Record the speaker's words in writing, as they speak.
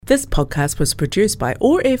This podcast was produced by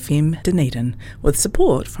OAR FM Dunedin with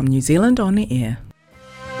support from New Zealand On the Air.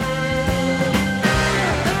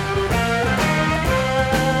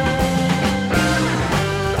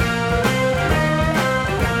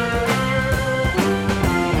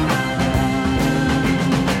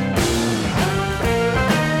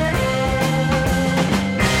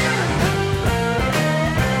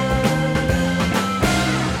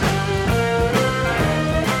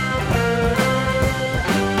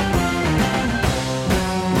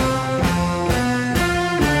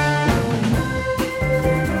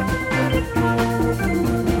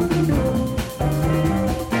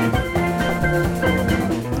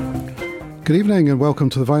 Good evening and welcome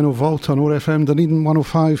to the Vinyl Vault on OAR FM Dunedin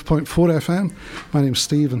 105.4 FM. My name's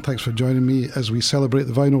Steve and thanks for joining me as we celebrate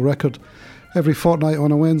the vinyl record every fortnight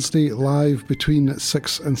on a Wednesday live between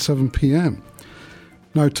 6 and 7 p.m.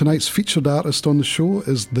 Now tonight's featured artist on the show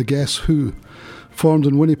is The Guess Who. Formed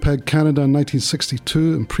in Winnipeg, Canada in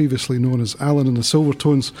 1962 and previously known as Alan and the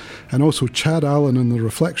Silvertones and also Chad Allen and the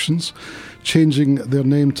Reflections, changing their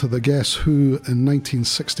name to The Guess Who in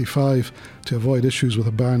 1965 to avoid issues with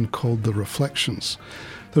a band called The Reflections.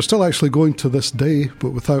 They're still actually going to this day, but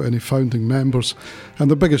without any founding members,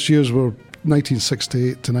 and their biggest years were 1968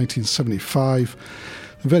 to 1975.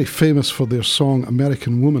 They're very famous for their song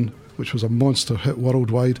American Woman, which was a monster hit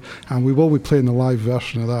worldwide, and we will be playing the live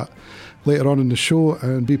version of that later on in the show,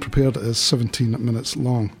 and be prepared, it is 17 minutes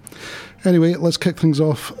long. Anyway, let's kick things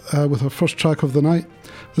off with our first track of the night.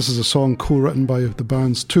 This is a song co-written by the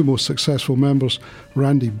band's two most successful members,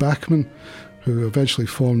 Randy Bachman, who eventually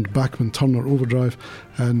formed Bachman Turner Overdrive,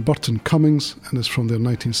 and Burton Cummings, and is from their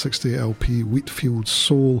 1968 LP Wheatfield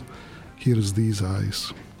Soul. Here is These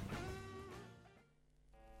Eyes.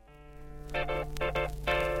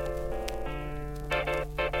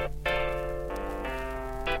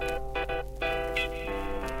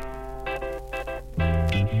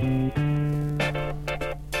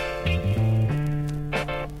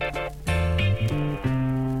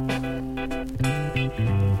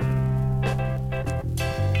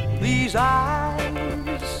 These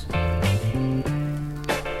eyes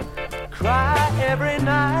cry every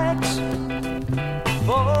night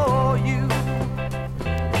for you.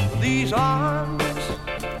 These arms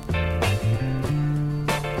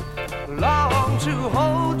long to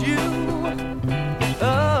hold you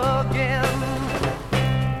again.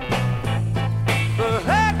 The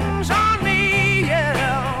curtains on me,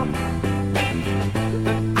 yeah.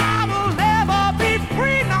 I will never be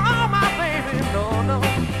free, no, my baby, no, no.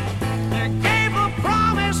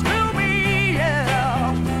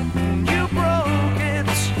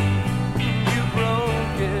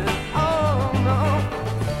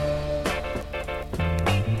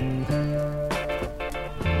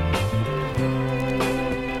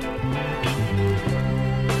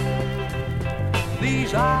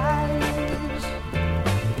 Eyes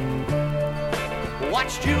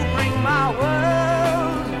watched you bring my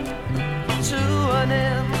world to an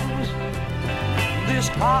end. This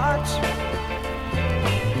heart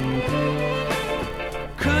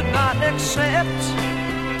could not accept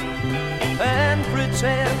and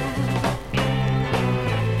pretend.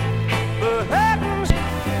 The heavens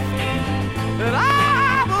that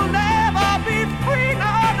I will never be free,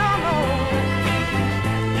 no, no, no.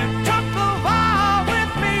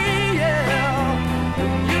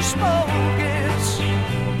 You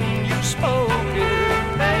spoke it,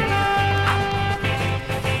 baby.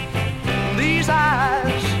 These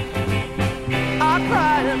eyes are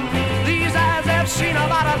crying. These eyes have seen a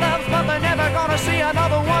lot of love, but they're never gonna see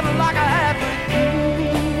another one like I had with you.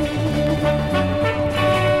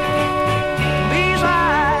 These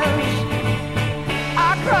eyes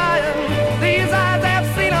are crying. These eyes have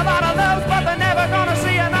seen a lot of love, but they're never gonna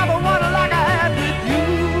see another one like I had with you.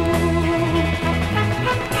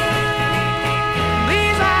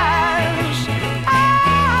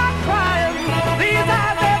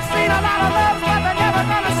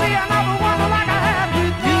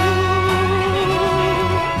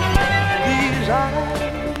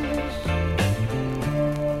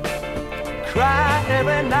 Cry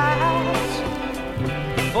every night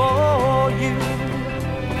for you.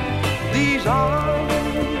 These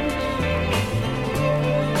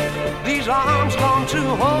arms long to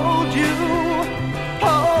hold you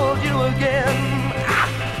again.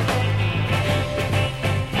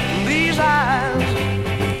 These eyes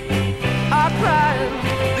are crying.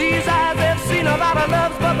 These eyes have seen a lot of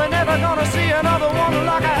love, but they're never gonna see another one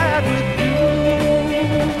like I had with you.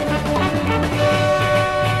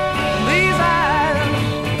 These eyes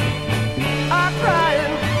are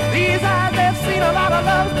crying. These eyes have seen a lot of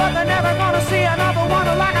love, but they're never gonna see another one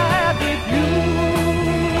like I had with you.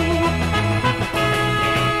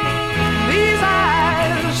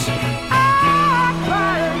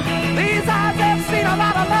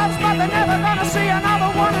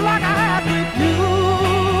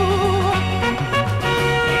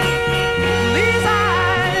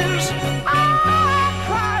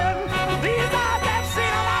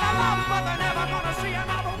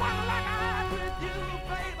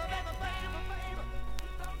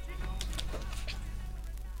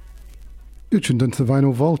 You tuned into the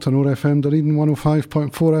Vinyl Vault on ORFM Dunedin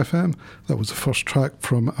 105.4 FM. That was the first track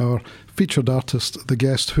from our featured artist, The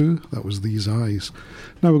Guess Who. That was These Eyes.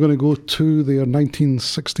 Now we're going to go to their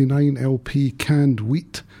 1969 LP, Canned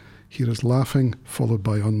Wheat. Here is Laughing, followed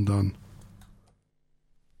by Undone.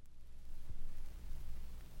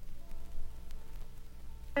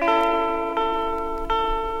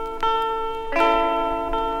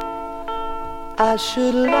 I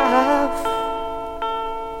should laugh,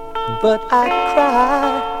 but I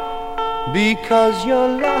cry, because your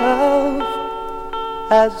love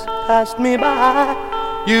has passed me by.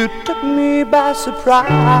 You took me by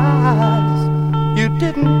surprise. You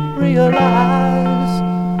didn't realize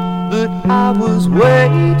that I was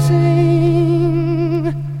waiting.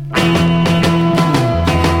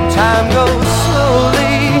 Time goes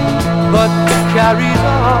slowly, but carries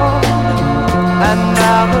on, and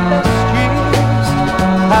now the best years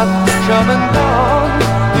have come and gone.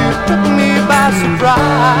 You took me by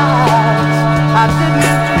surprise. I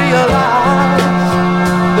didn't realize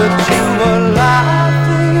that you were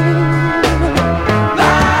laughing.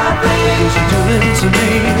 Laughing, what you doing to me?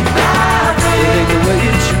 Laughing, it ain't the way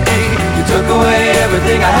it should be. You took away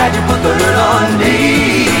everything I had, you put the hurt on me.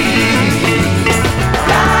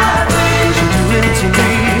 Laughing, what you doing to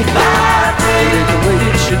me? Laughing, it ain't the way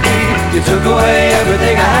it should be. You took away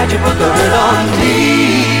everything I had, you put the hurt on me.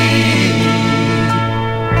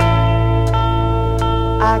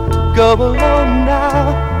 I go alone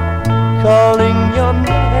now, calling your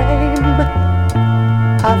name,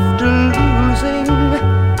 after losing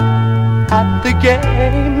at the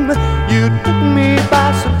game. You took me by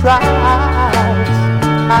surprise.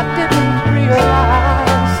 I didn't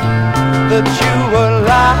realize that you were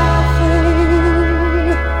laughing.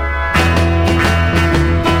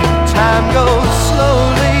 Time goes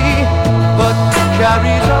slowly, but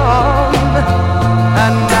carries on,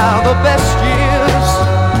 and now the best years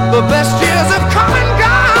have come and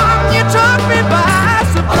gone. You took me by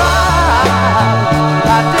surprise.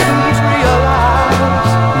 I didn't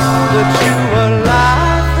realize that you were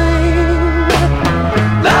laughing.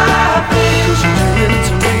 Laughing, 'cause you did it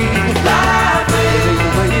to me. Laughing, it ain't the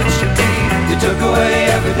way it should be. You took away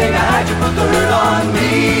everything I had, you put the hurt on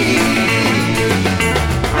me.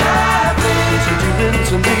 Laughing, 'cause you did it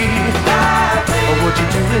to me. Laughing, oh, what you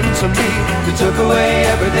doing to me? You took away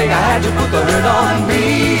everything I had, you put the hurt on me.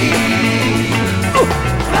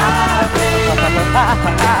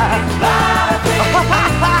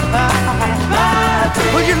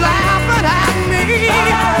 Well, you're laughing at me.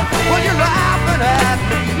 Well, you're laughing at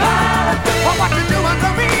me. Oh, what you doing to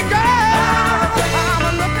me, girl? I'm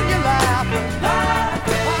a looking, you're laughing.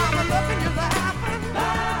 I'm a looking, you're laughing.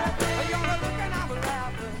 You're a looking, I'm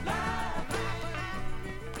laughing.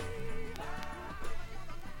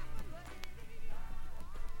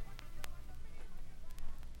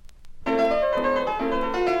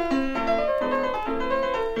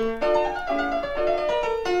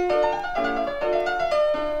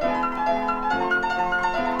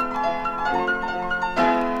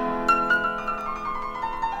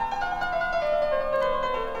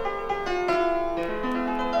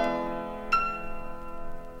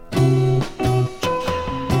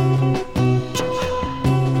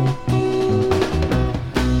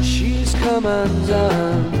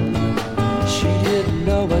 Undone. She didn't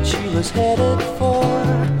know what she was headed for,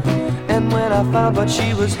 and when I found what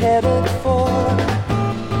she was headed for,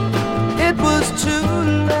 it was too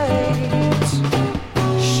late.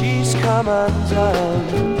 She's come undone.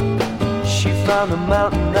 She found a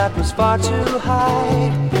mountain that was far too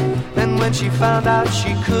high, and when she found out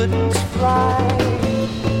she couldn't fly,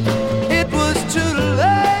 it was too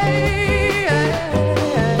late.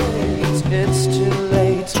 It's too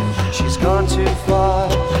late. She's gone too far,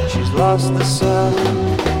 she's lost the sun.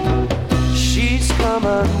 She's come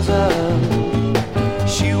undone.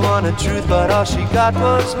 She wanted truth, but all she got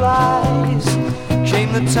was lies.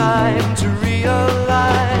 Came the time to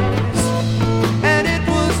realize, and it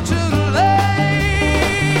was too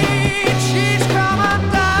late. She's come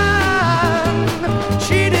undone.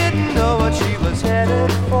 She didn't know what she was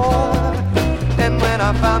headed for, and when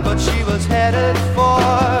I found what she was headed for,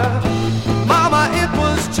 Mama, it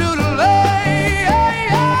was too late.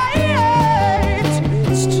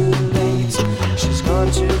 It's too late. She's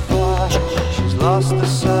gone too far. She's lost the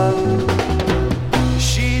sun.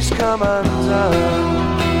 She's come undone.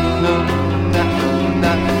 No, no,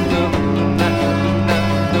 no, no.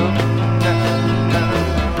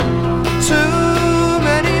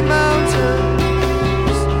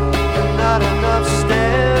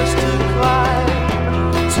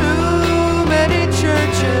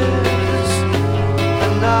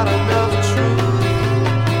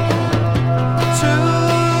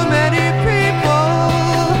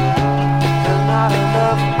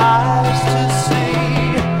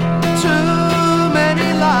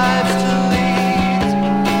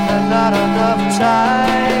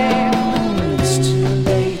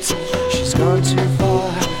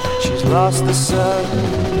 lost the sun.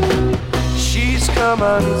 She's come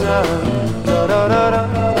undone. Da da da da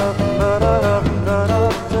da da da da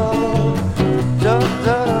da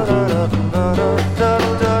da da da.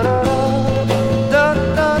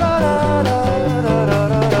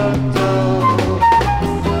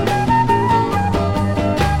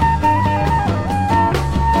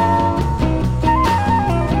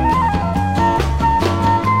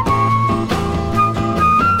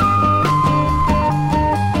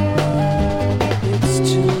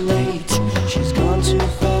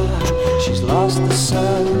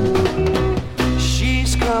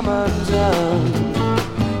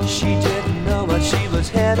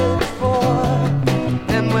 Headed for,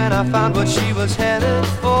 and when I found what she was headed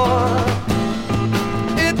for,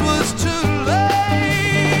 it was too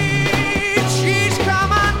late. She's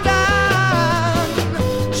come undone.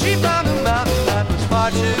 She found a mountain that was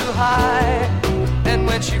far too high, and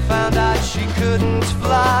when she found out she couldn't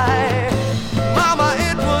fly, Mama,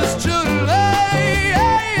 it was too late.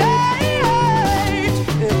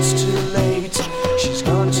 It's too late. She's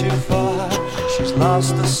gone too far. She's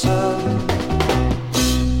lost the sun.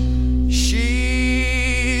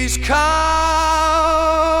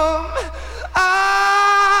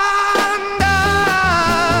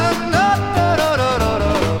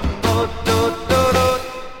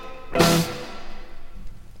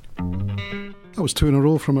 That was two in a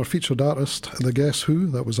row from our featured artist, The Guess Who.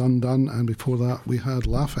 That was Undone, and before that we had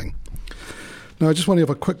Laughing. Now I just want to have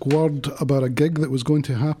a quick word about a gig that was going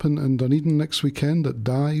to happen in Dunedin next weekend at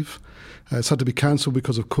Dive. It's had to be cancelled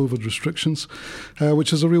because of COVID restrictions,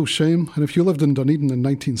 which is a real shame. And if you lived in Dunedin in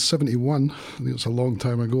 1971, I think it's a long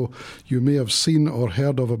time ago, you may have seen or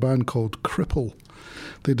heard of a band called Cripple.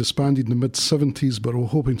 They disbanded in the mid-70s but were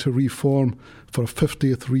hoping to reform for a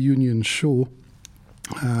 50th reunion show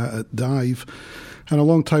at Dive. And a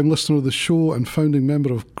long-time listener of the show and founding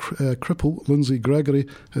member of Cripple, Lindsay Gregory,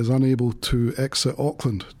 is unable to exit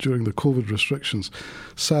Auckland during the COVID restrictions.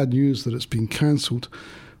 Sad news that it's been cancelled,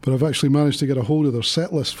 but I've actually managed to get a hold of their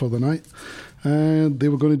set list for the night, and they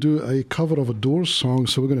were going to do a cover of a Doors song,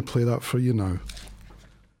 so we're going to play that for you now.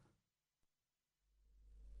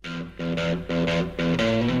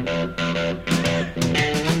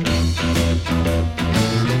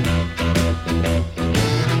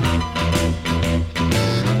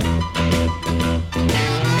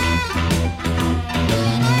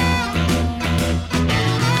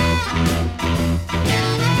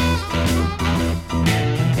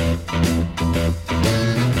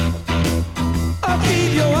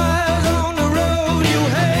 Keep your eyes on the road, you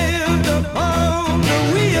have upon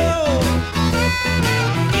the wheel.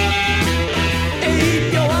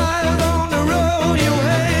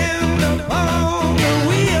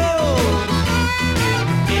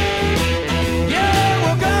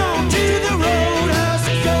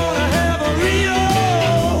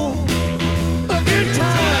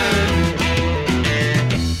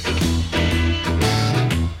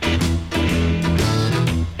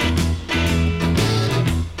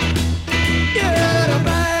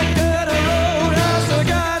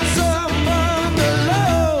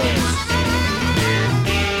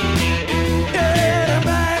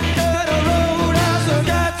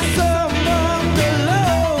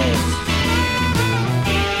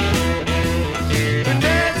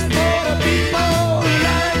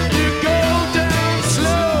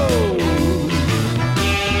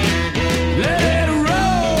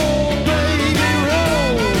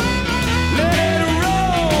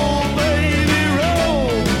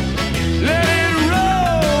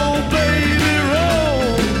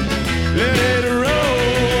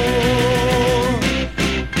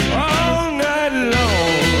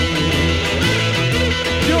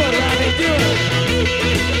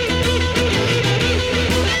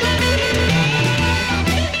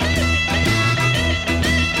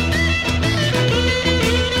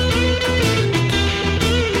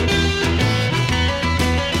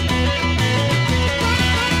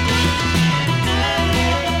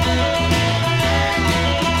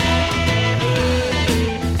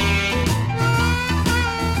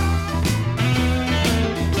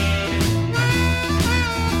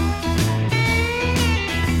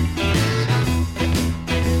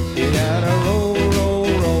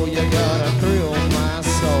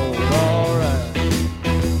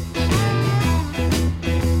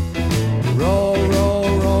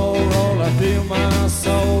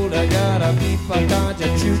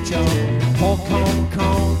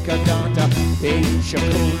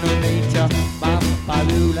 Shakuna Nature,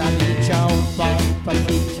 Bapalula Nichao, Bapa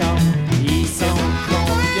Nichao, Isong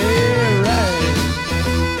Kong, yeah, right.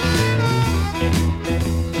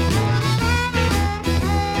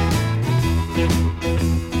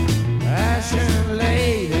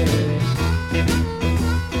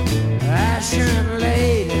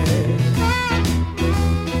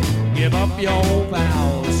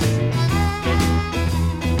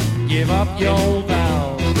 your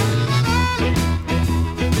vows.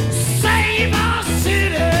 Save our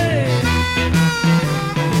city.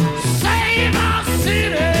 Save our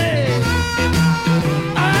city.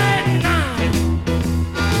 Right now.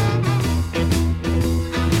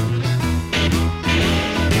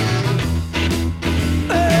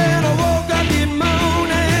 And I woke up this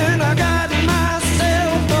morning, I got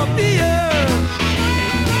myself a beer.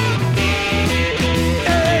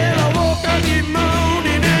 And I woke up this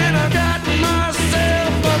morning and I got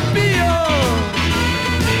myself a beer.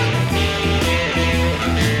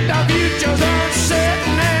 The future's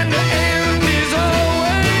uncertain and the end is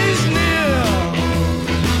always near.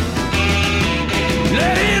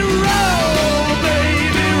 Let it roll,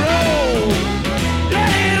 baby, roll.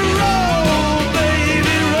 Let it roll,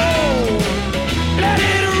 baby, roll. Let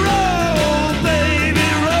it roll, baby,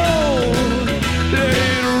 roll. Let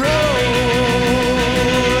it roll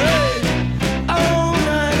all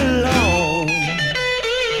night long.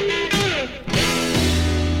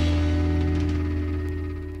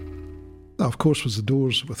 That, of course, was The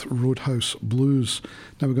Doors with Roadhouse Blues.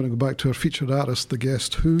 Now we're going to go back to our featured artist, The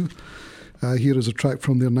Guess Who. Here is a track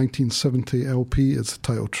from their 1970 LP. It's the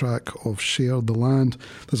title track of Share the Land.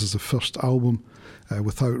 This is the first album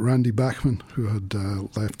without Randy Bachman, who had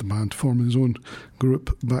left the band to form his own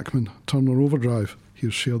group, Bachman Turner Overdrive.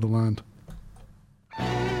 Here's Share the Land.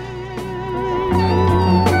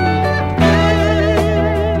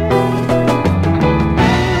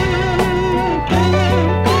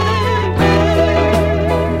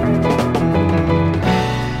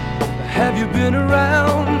 Have you been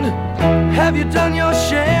around? Have you done your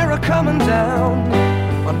share of coming down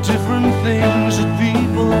on different things that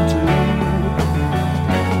people do?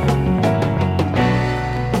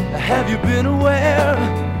 Have you been aware?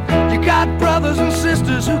 You got brothers and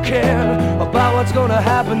sisters who care about what's gonna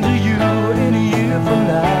happen to you in a year from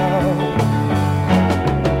now.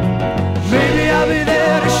 Maybe I'll be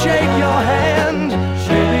there to shake your hand.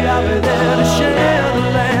 Maybe I'll be there to share the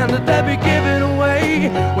land that they'll be giving away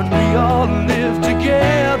when we all live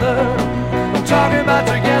together. I'm talking about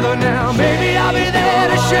together now. Maybe I'll be there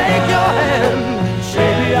to shake your hand.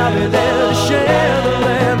 Maybe I'll be there to share the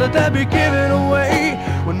land that they'll be giving away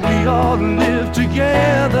when we all live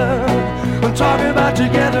together. I'm talking about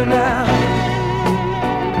together now.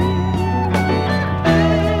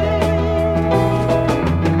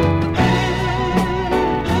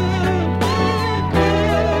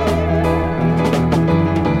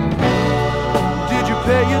 Did you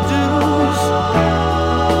pay your dues?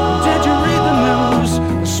 Did you read the news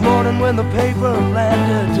this morning when the paper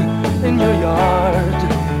landed in your yard?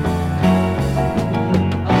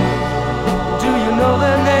 Do you know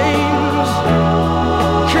their names?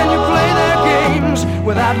 Can you play their games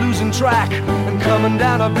without losing track and coming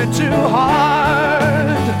down a bit too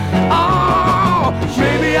hard? Oh,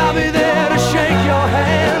 maybe I'll be there to shake your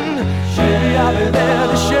hand. Maybe I'll be there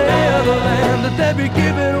to share the land that they'll be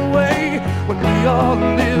giving away when we all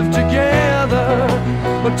live together.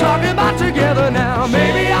 We're talking about together now.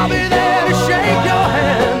 Maybe I'll be there to shake your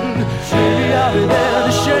hand. Maybe I'll be there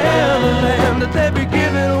to share the land that they'll be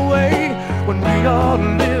giving away when we all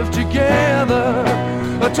live together.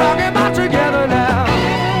 We're talking about together now.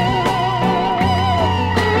 Maybe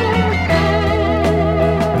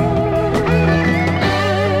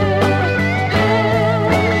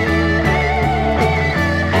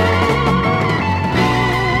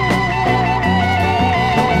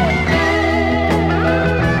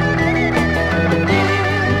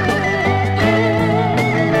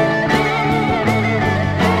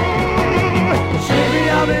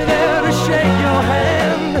I'll be there to shake your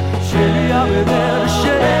hand. Maybe I'll be there to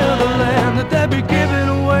share the land that they'll be giving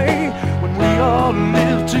away when we all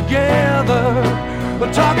live together.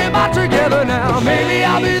 We're talking about together now. Maybe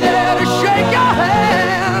I'll be there to shake your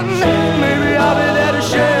hand. Maybe I'll be there to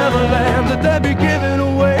share the land that they'll be giving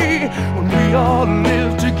away when we all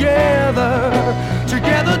live together.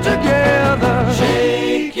 Together, together.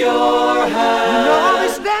 Shake your hand. You know I'll be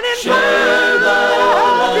standing Share the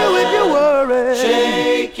by you if you worry.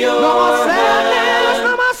 Shake your No more hand. sadness,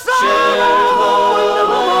 no more Share sorrow, the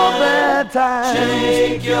no more bad times.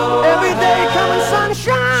 Shake your Every day hand. coming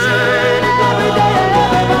sunshine. Share the Every day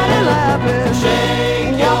everybody laughing.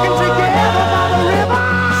 Shake your Walking together by the river.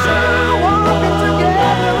 Share Walking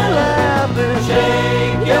together and laughing.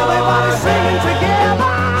 Shake your Everybody singing together.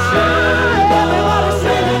 Everybody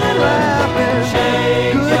singing and laughing.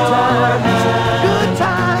 Shake Good your times, good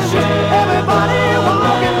times. Everybody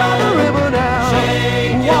walking by the river now.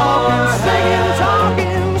 Shake your Walking, singing,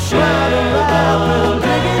 talking, smiling, laughing,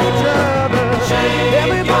 digging each other. Shake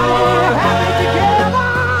Everybody your happy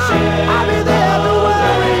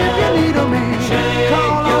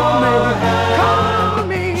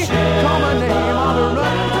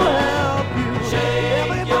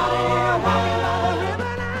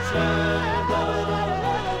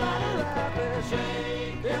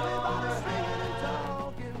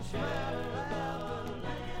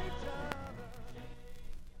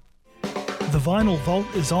Vinyl Vault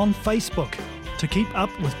is on Facebook. To keep up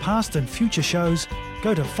with past and future shows,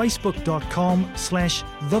 go to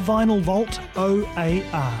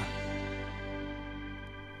facebook.com/thevinylvaultoar.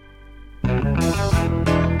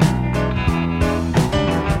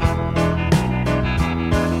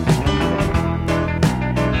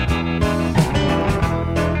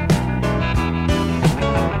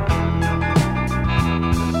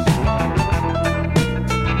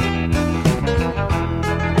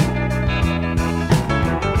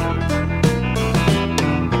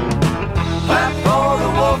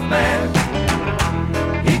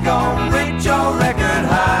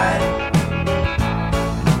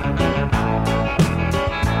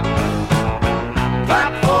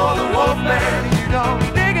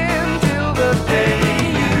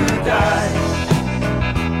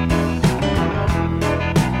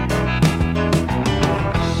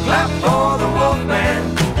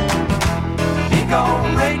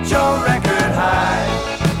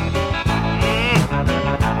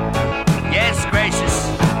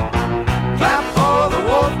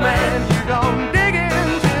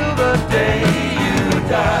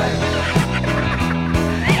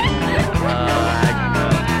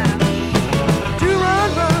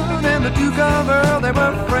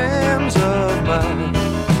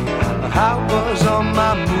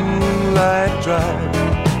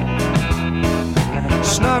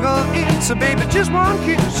 Snuggle in, so baby, just one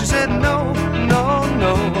kiss. She said, no, no,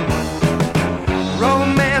 no.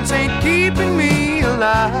 Romance ain't keeping me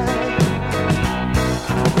alive.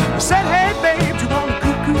 I said, hey, babe, do you want to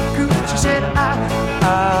coo-coo-coo? She said, I.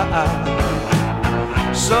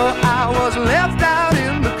 So I was left out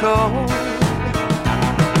in the cold.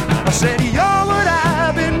 I said, you're what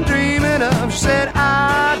I've been dreaming of. She said,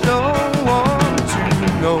 I don't want to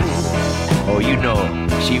know. Oh, you know,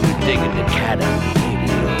 she was digging the cat out.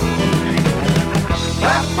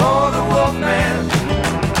 Clap for the Wolfman.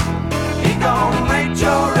 He gon' rate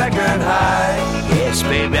your record high. Yes,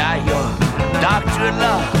 baby, I'm your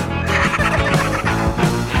doctor-in-law.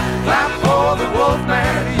 Clap for the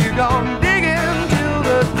Wolfman. You gon' dig in till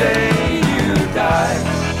the day you die.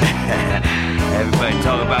 Everybody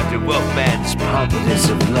talk about the Wolfman's pompous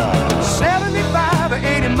of love. 75 or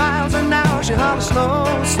 80 miles an hour. She hollers slow,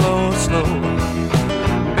 slow, slow.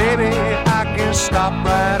 Baby, I can stop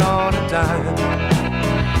right on a dime.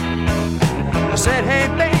 I said, hey,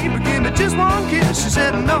 baby, give me just one kiss. She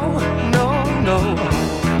said, no, no, no.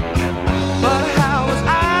 But how was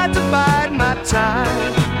I to bide my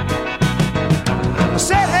time? I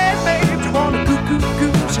said, hey, babe, do you want to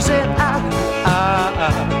coo-coo-coo? She said, I.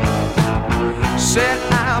 Said,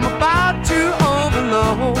 I'm about to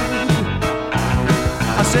overload.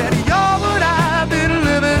 I said, you're what I've been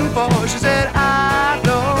living for. She said, I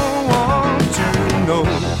don't want to know.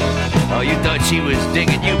 Oh, you thought she was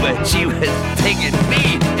digging you, but she was digging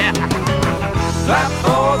me. Clap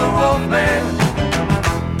for the Wolfman.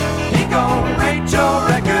 He gon' rate your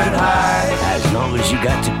record high. As long as you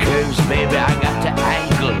got the curves, baby, I got the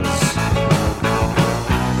ankles.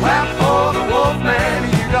 Clap for the Wolfman.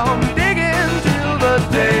 You gon' dig in till the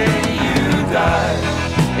day you die.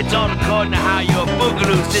 It's all according to how your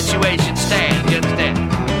boogaloo situation stands, you understand?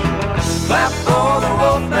 Clap for the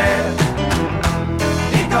Wolfman.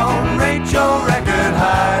 He gon' rate your record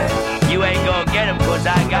high. You ain't gonna get him, cause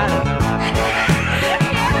I got him.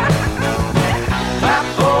 Clap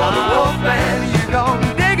for the Wolfman. You gon'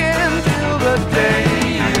 dig in till the day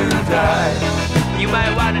you die. You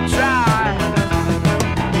might wanna try,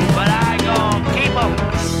 but I gon' keep him.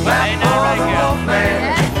 Clap for the Wolfman.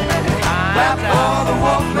 Clap for the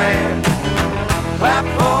Wolfman. Clap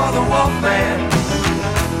for the Wolfman.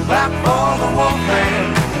 Clap for the Wolfman.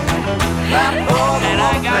 Clap for the And I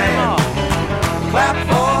got Wolfman. him all. Clap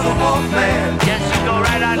for the Wolfman. Just you go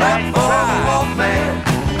right on Clap ahead and for the try. Wolfman.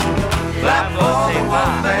 Clap for the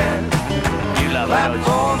Wolfman. You love Clap it, don't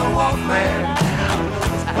for the Wolfman.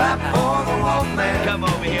 Clap for the Wolfman. you? Come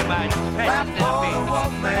over here, man. Clap Precious for little the bit.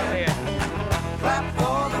 Wolfman. Over here. Clap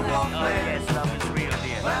for the Oh, Wolfman. yes, love is real,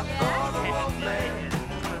 dear. Clap for the Wolfman.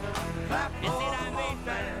 Clap You for see the what I mean,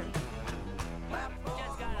 Wolfman. Clap for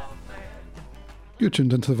Just the gotta- Wolfman. You're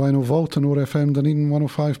tuned into the Vinyl Vault on ORFM Dunedin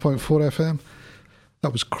 105.4 FM.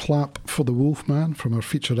 That was Clap for the Wolfman from our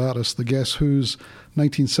featured artist, the Guess Who's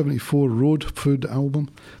 1974 Road Food album.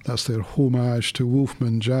 That's their homage to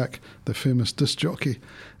Wolfman Jack, the famous disc jockey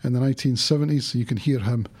in the 1970s. You can hear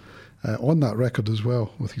him on that record as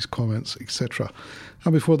well with his comments, etc.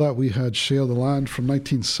 And before that, we had Share the Land from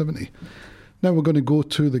 1970. Now we're going to go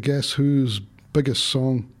to the Guess Who's biggest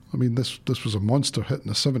song I mean, this was a monster hit in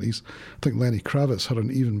the 70s. I think Lenny Kravitz had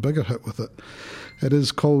an even bigger hit with it. It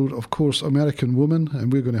is called, of course, American Woman,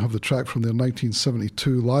 and we're going to have the track from their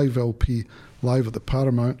 1972 live LP, Live at the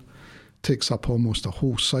Paramount. Takes up almost a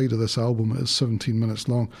whole side of this album. It is 17 minutes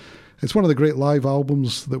long. It's one of the great live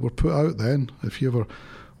albums that were put out then. If you ever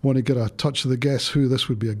want to get a touch of the Guess Who, this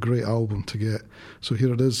would be a great album to get. So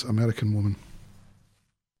here it is, American Woman.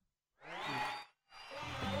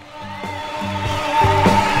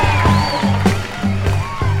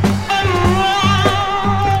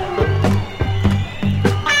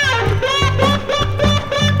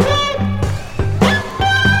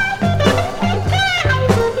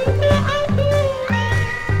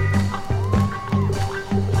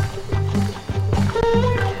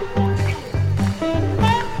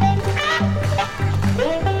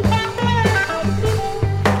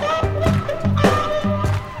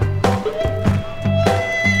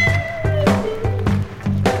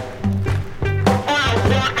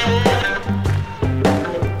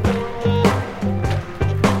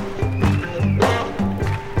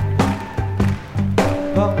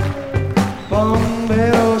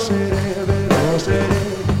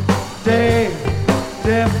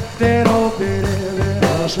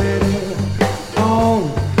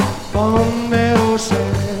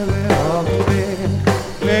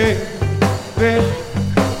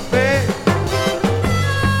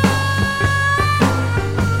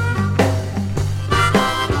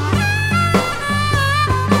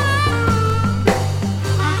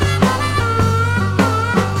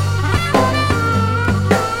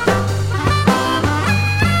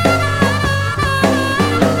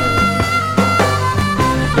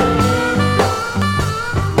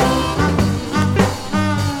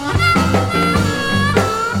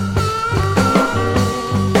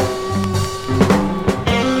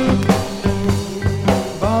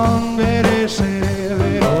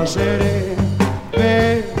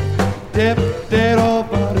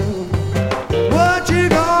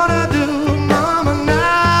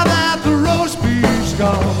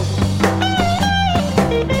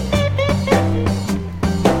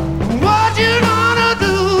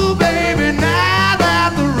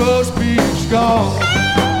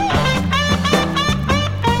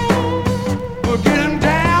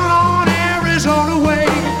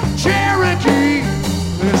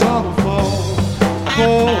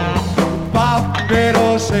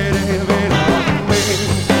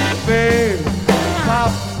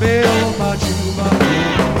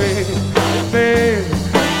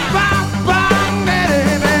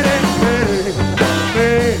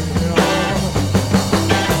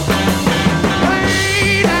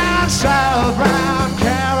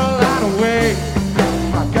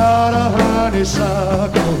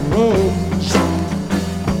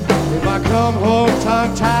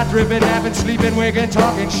 Dripping, napping, sleeping, waking,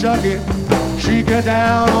 talking, shucking. She get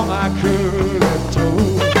down on my curly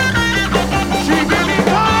toes. She give me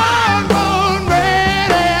cornbone,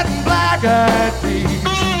 red and black-eyed peas,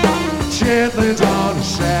 chitlins on a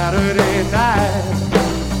Saturday night.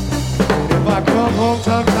 And if I come home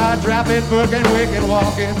tongue-tied, drapping, booking, waking,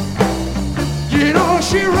 walking, you know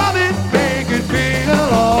she rub it, make it feel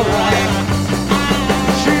alright.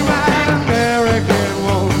 She my American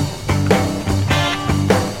woman.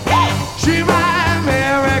 She my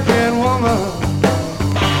American woman.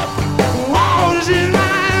 Whoa, she's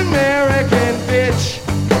my American bitch.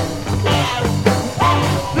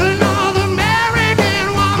 The North American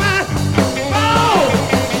woman. Oh,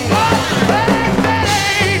 oh, Betty,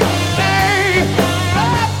 Betty,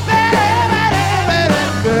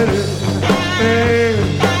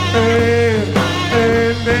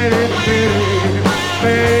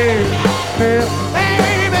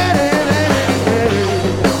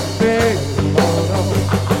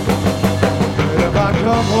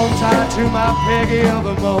 to my Peggy of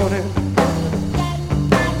the morning.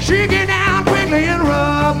 She get down quickly and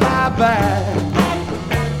rub my back.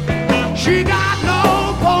 She got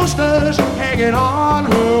no posters hanging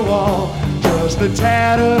on her wall, just a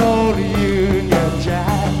tattered old Union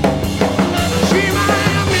Jack. She my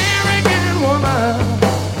American woman.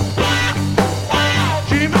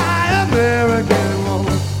 She my American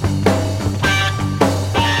woman.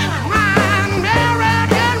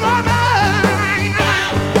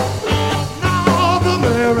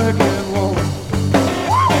 American woman.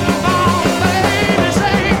 Oh, baby,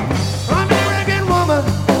 say, American woman,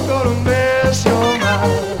 gonna mess your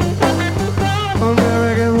mind.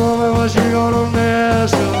 American woman, what she gonna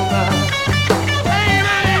mess your mind?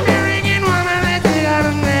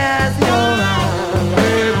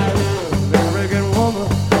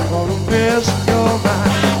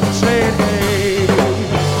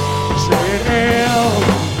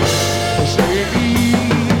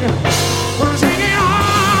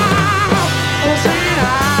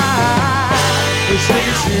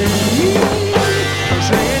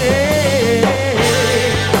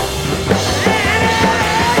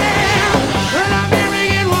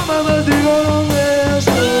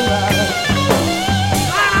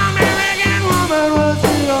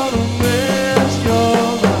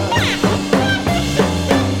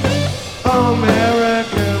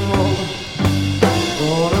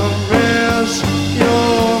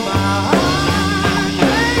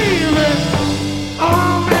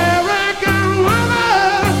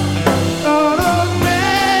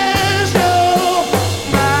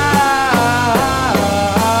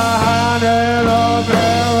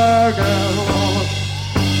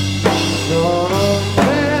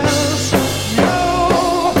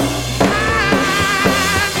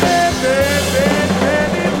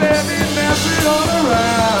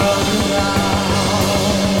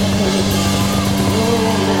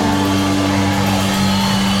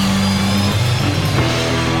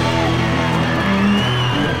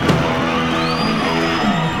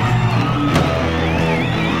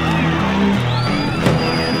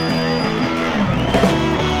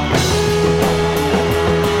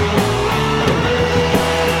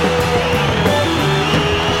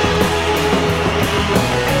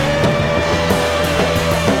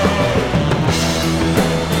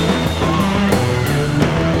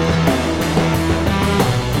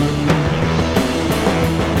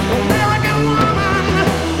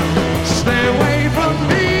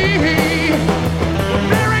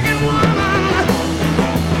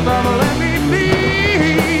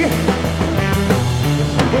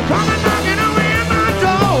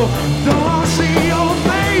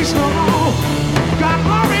 dance no more. Got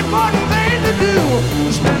more important things to do.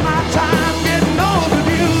 Spend my time getting over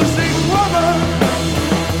you. Sing woman,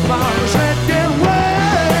 mama said get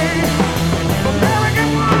away. American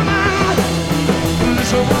woman,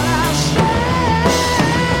 listen what I say.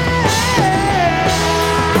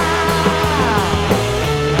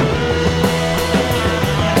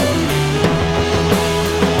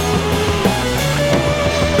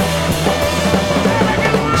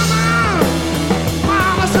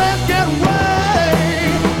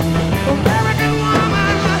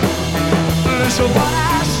 So what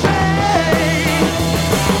I say,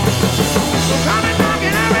 so come and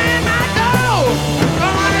knocking at my door.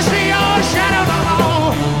 Don't wanna see your shadow no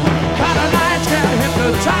more. Kind of nights can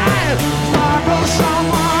hypnotize. Sparkle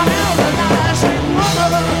someone else and I sing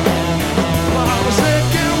woman. Mama said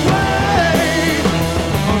get away,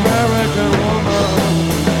 American woman.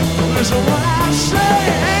 Listen what I say,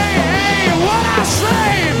 hey, hey, what I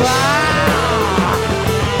say, bye.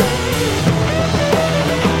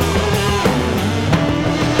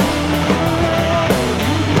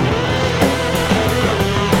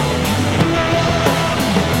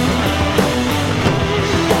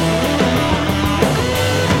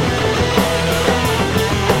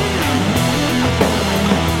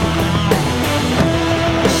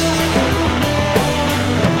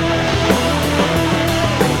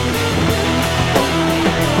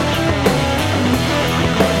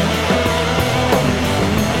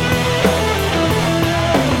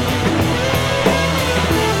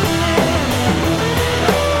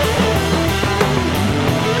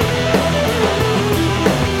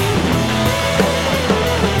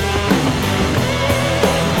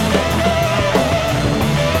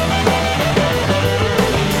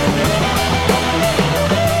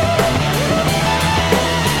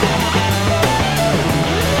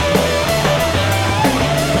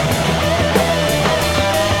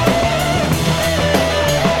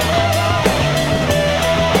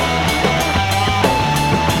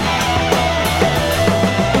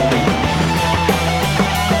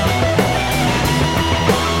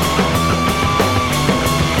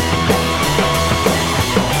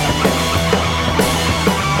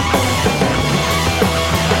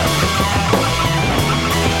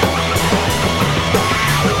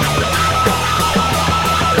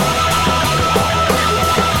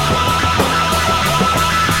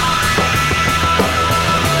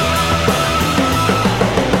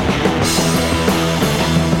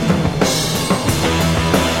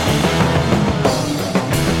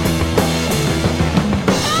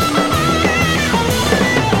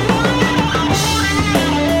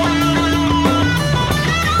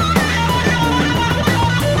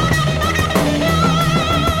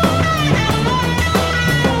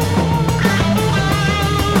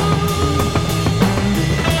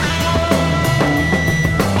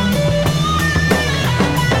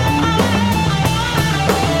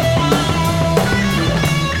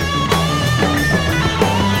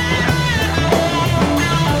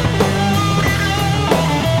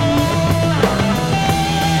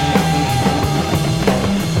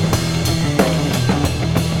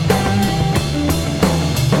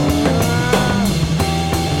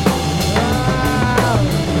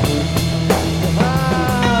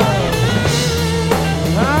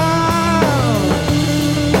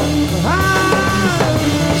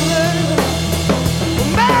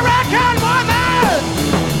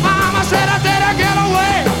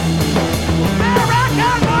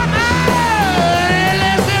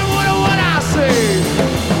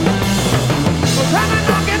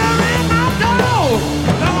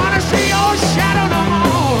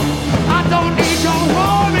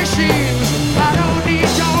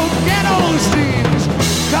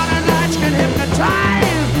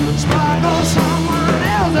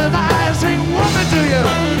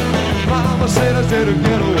 Said to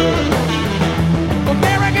get away.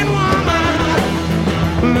 American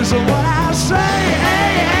woman, listen what I say.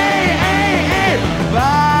 Hey, hey, hey, hey.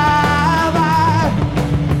 Bye, bye,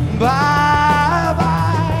 bye,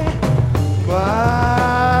 bye,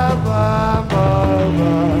 bye, bye, bye,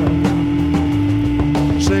 bye.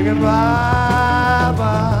 Singing bye,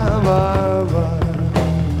 bye, bye, bye.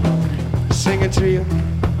 Singing to your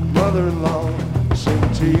mother-in-law,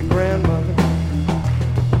 singing to your grandmother.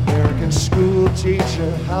 School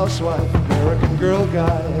teacher, housewife, American girl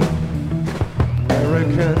guide,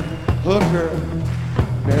 American hooker,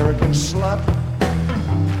 American slut,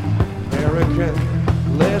 American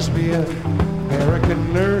lesbian,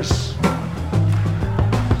 American nurse.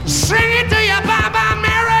 Sing it to you, bye-bye,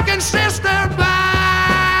 American sister,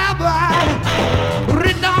 bye-bye.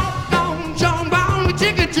 Rid-dong-dong, John Bong,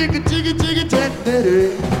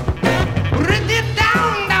 jigga-jigga-jigga-jigga-jigga-jigga.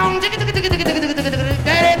 Rid-it-down-down,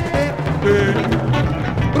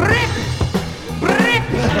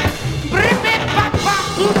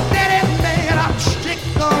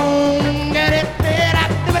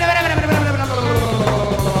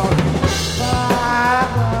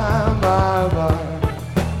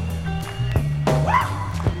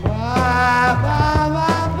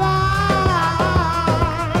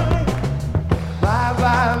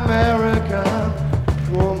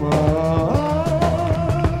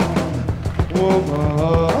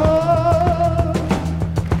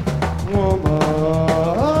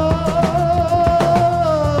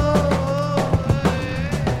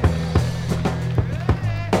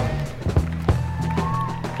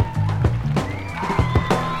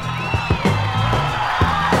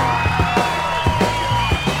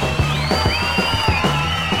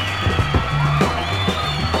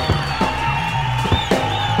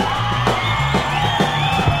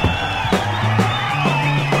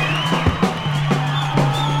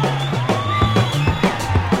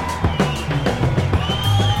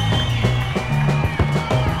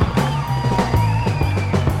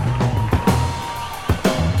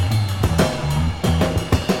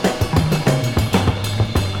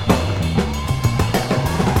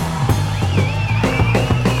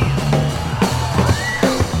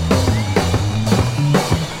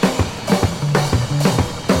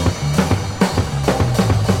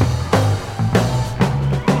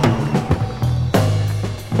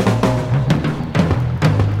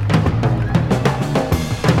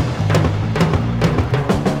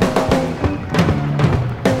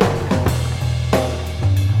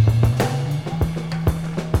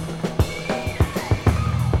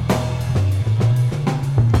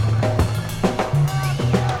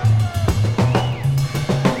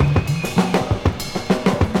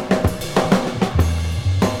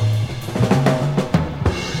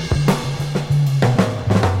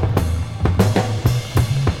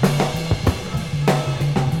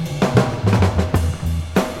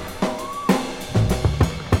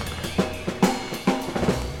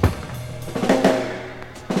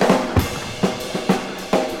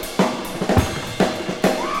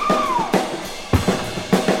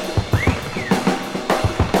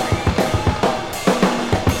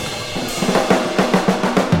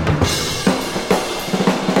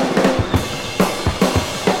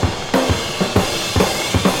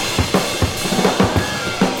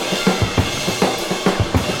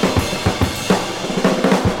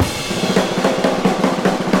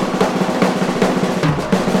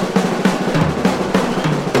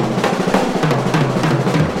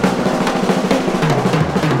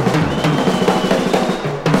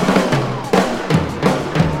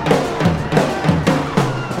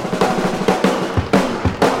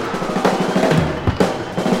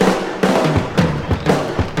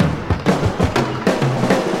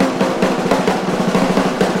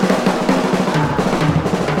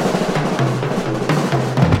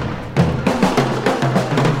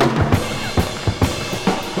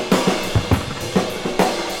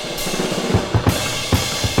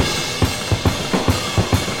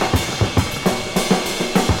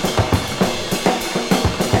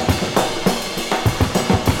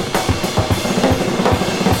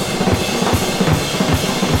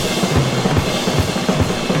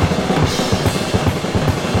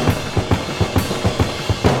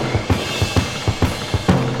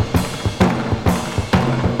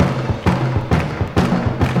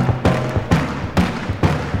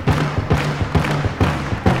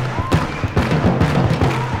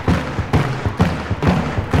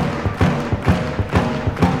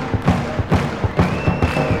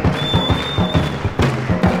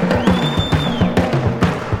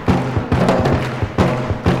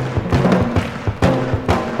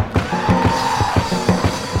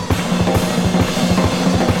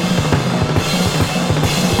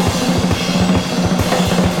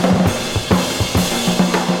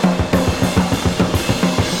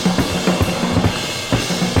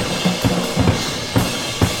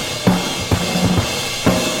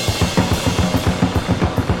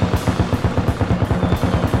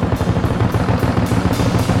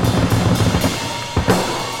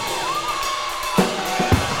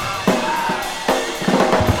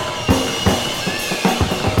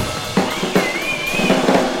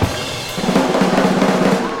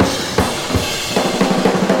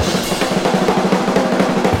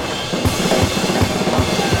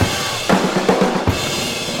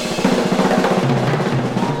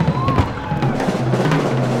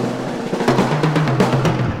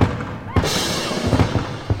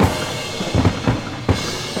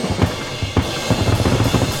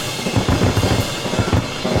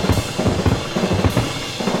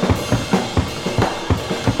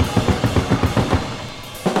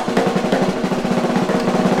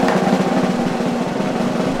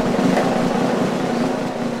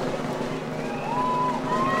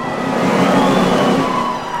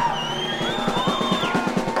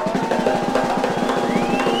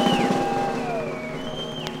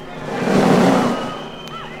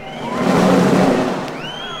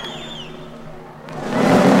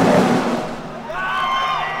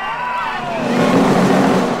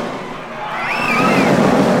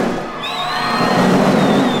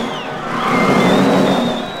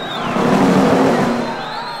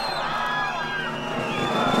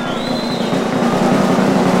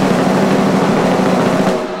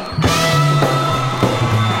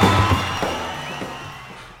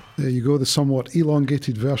 There you go, the somewhat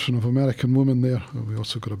elongated version of American Woman there. We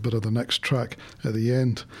also got a bit of the next track at the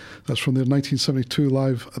end. That's from their 1972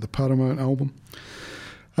 Live at the Paramount album.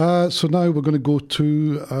 So now we're going to go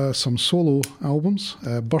to some solo albums.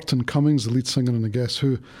 Burton Cummings, the lead singer in the Guess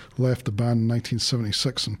Who, left the band in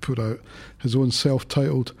 1976 and put out his own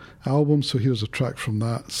self-titled album. So here's a track from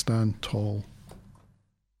that, Stand Tall.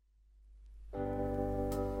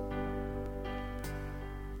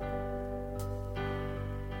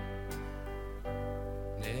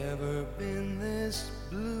 Never been this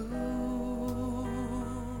blue.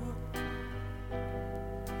 I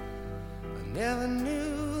never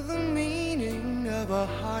knew the meaning of a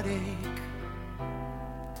heartache.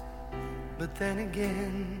 But then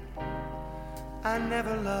again, I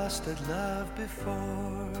never lost a love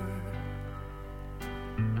before.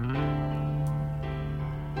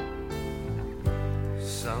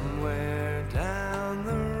 Somewhere down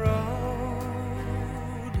the road,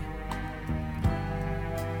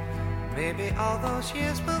 maybe all those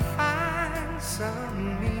years will find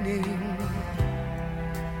some meaning.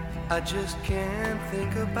 I just can't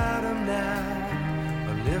think about them now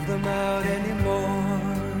or live them out anymore.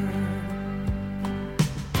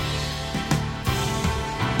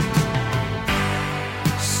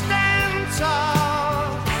 Stand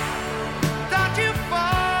tall, don't you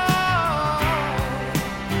fall.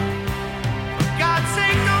 For God's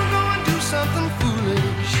sake, don't go and do something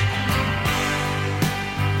foolish.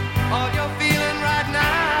 All you're feeling right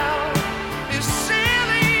now is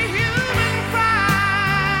silly human pride.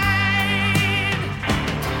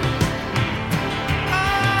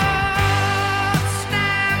 Oh,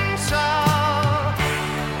 stand tall,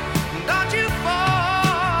 don't you fall.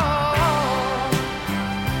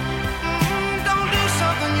 Don't do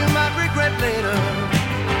something you might regret later.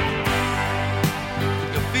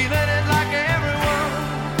 You're feeling it like everyone.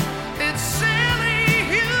 It's silly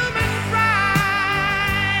human pride.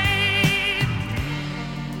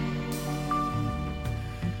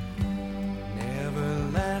 Never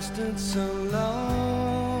lasted so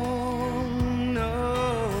long, no.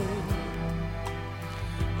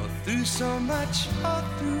 Or through so much, or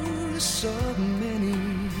through so many.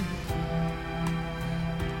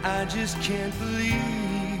 I just can't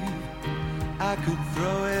believe I could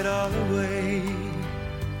throw it all away.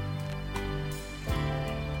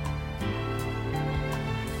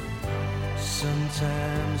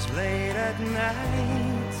 Sometimes late at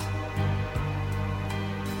night,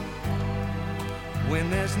 when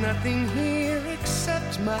there's nothing here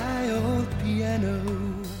except my old piano,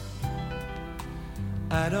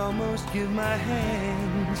 I'd almost give my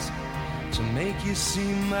hands to make you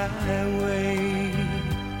see my way.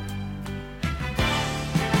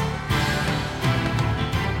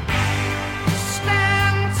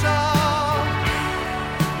 Stand tall,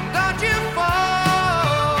 don't you fall.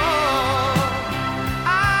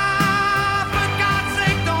 Ah, for God's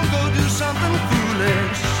sake, don't go do something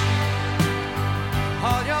foolish.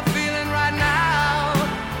 All you're feeling right now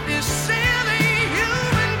is silly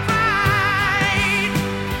human pride.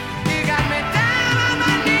 You got me down on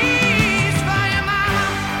my knees for your mama.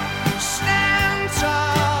 Stand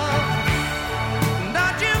tall,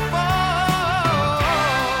 don't you fall.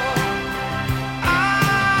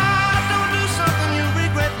 Ah, don't do something you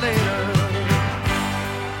regret later.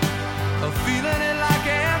 Or feeling it like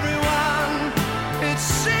everyone. It's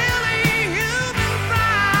silly human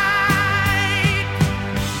pride.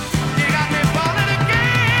 You got me falling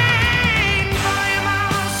again for your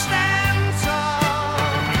mama. Stand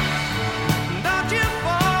tall, don't you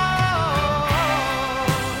fall.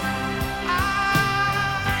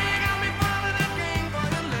 Ah, you got me falling again for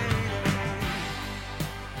you later.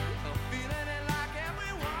 Or feeling it like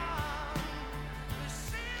everyone. It's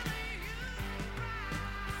silly human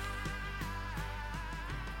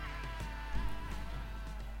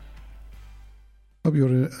Hope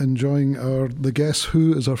you're enjoying The Guess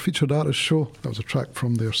Who is our featured artist show. That was a track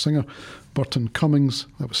from their singer, Burton Cummings.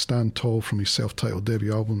 That was Stand Tall from his self-titled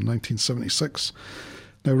debut album in 1976.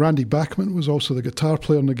 Now, Randy Bachman was also the guitar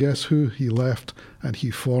player in The Guess Who. He left and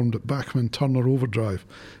he formed Bachman Turner Overdrive.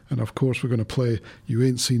 And of course, we're going to play You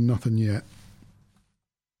Ain't Seen Nothing Yet.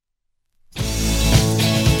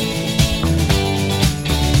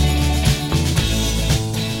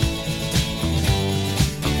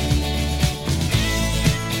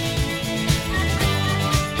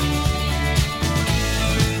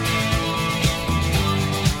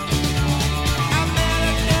 I met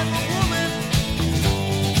a different woman.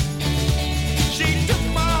 She took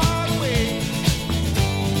my heart away.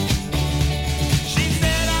 She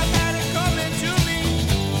said I've had it coming to me.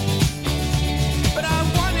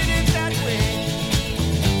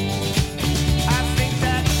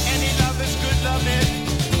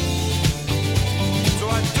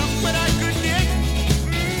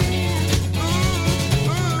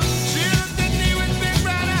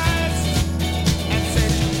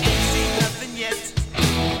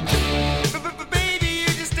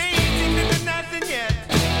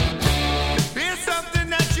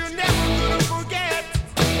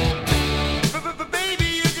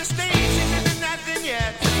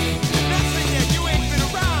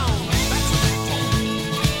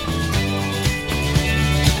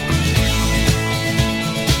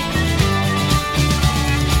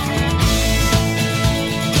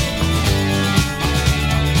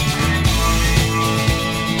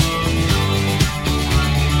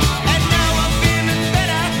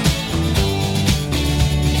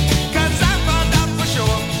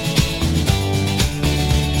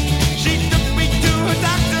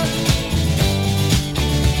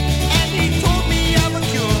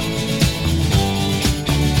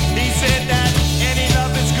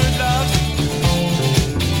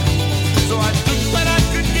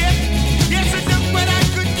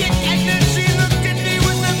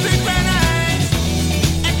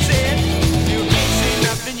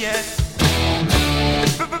 yet.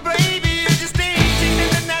 But baby, you just ain't seen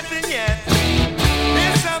nothing yet.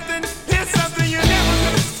 Here's something you never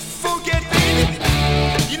gonna forget, baby.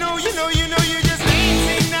 You know, you just ain't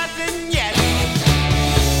seen nothing yet.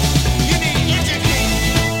 You need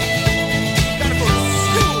education. Gotta go to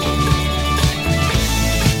school.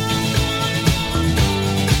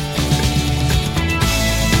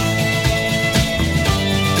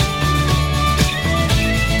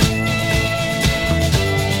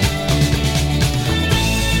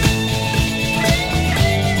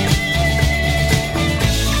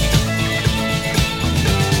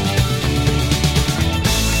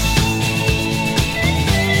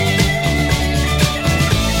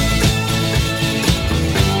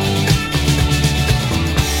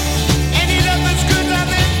 Any love that's good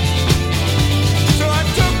loving. So I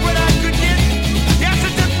took what I could get. Yes, I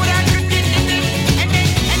took what I could get.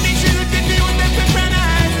 And then she looked at me with them big brown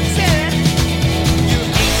eyes and said, you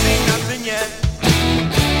ain't seen nothing yet.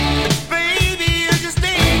 Baby, you just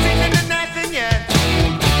ain't seen nothing yet.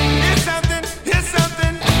 Here's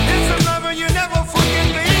some lover you never forget,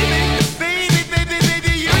 baby.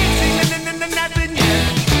 Baby, you ain't seen nothing yet.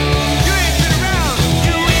 You ain't been around,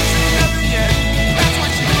 you ain't seen nothing yet. That's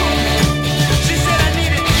what she told me. She said I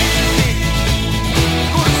needed education.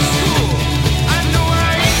 Go to school. I know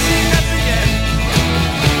I ain't seen nothing yet.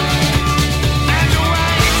 I know I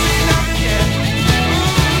ain't seen nothing yet.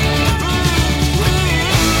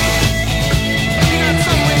 You got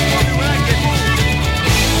some way for me when I get home.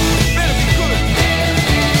 Better be good.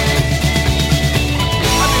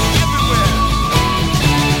 I've been everywhere,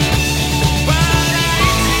 but I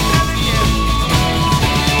ain't seen nothing yet.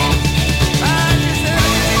 I just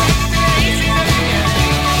ain't seen nothing yet.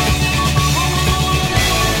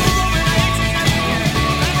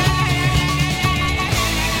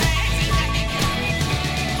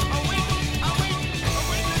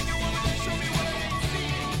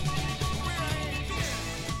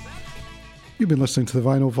 You've been listening to the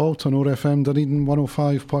Vinyl Vault on ORFM Dunedin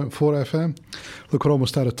 105.4 FM. Look, we're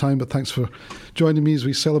almost out of time, but thanks for joining me as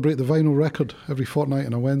we celebrate the vinyl record every fortnight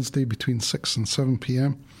on a Wednesday between 6 and 7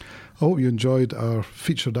 p.m. I hope you enjoyed our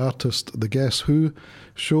featured artist, The Guess Who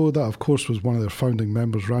show. That, of course, was one of their founding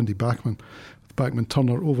members, Randy Bachman. Bachman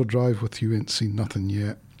Turner Overdrive with You Ain't Seen Nothing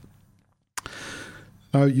Yet.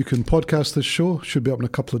 Now, you can podcast this show. Should be up in a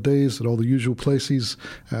couple of days at all the usual places.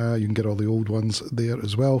 You can get all the old ones there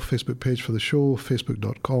as well. Facebook page for the show,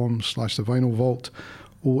 facebook.com/The Vinyl Vault,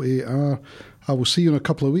 OAR. I will see you in a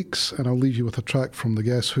couple of weeks, and I'll leave you with a track from The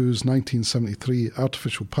Guess Who's 1973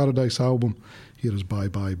 Artificial Paradise album. Here is Bye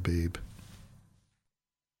Bye Babe.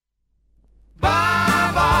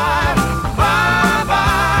 Bye bye, bye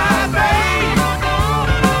bye, babe.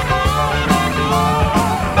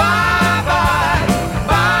 Bye bye,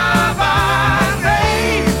 bye bye,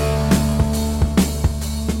 babe.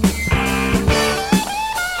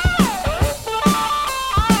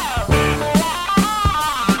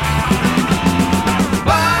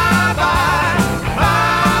 Bye bye,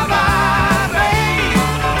 bye bye, babe.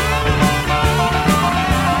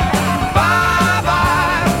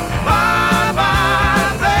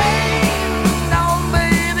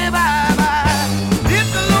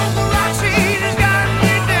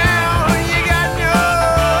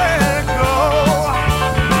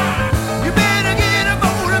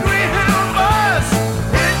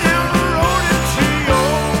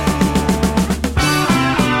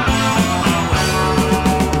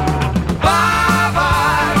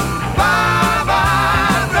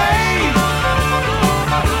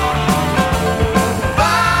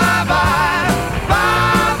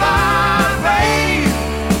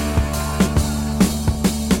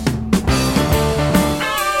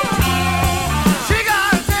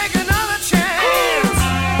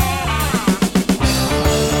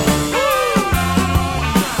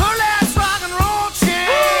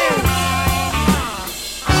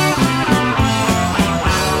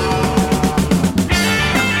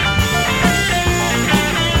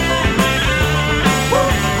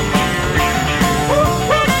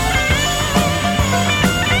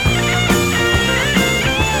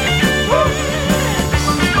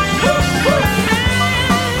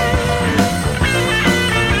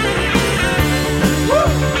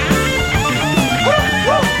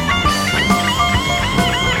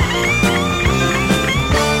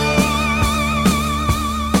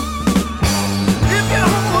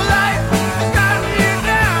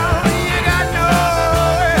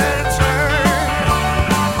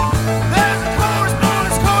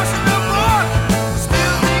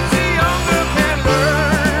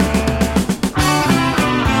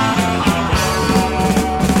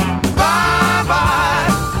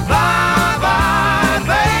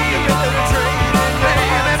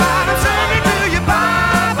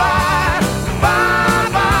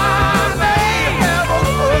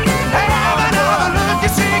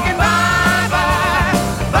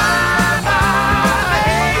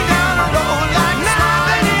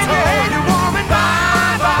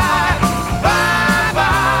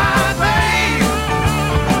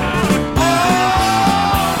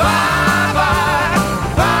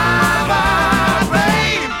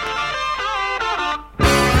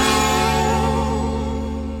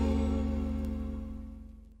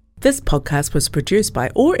 This podcast was produced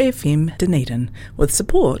by OAR FM Dunedin with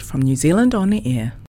support from New Zealand On the Air.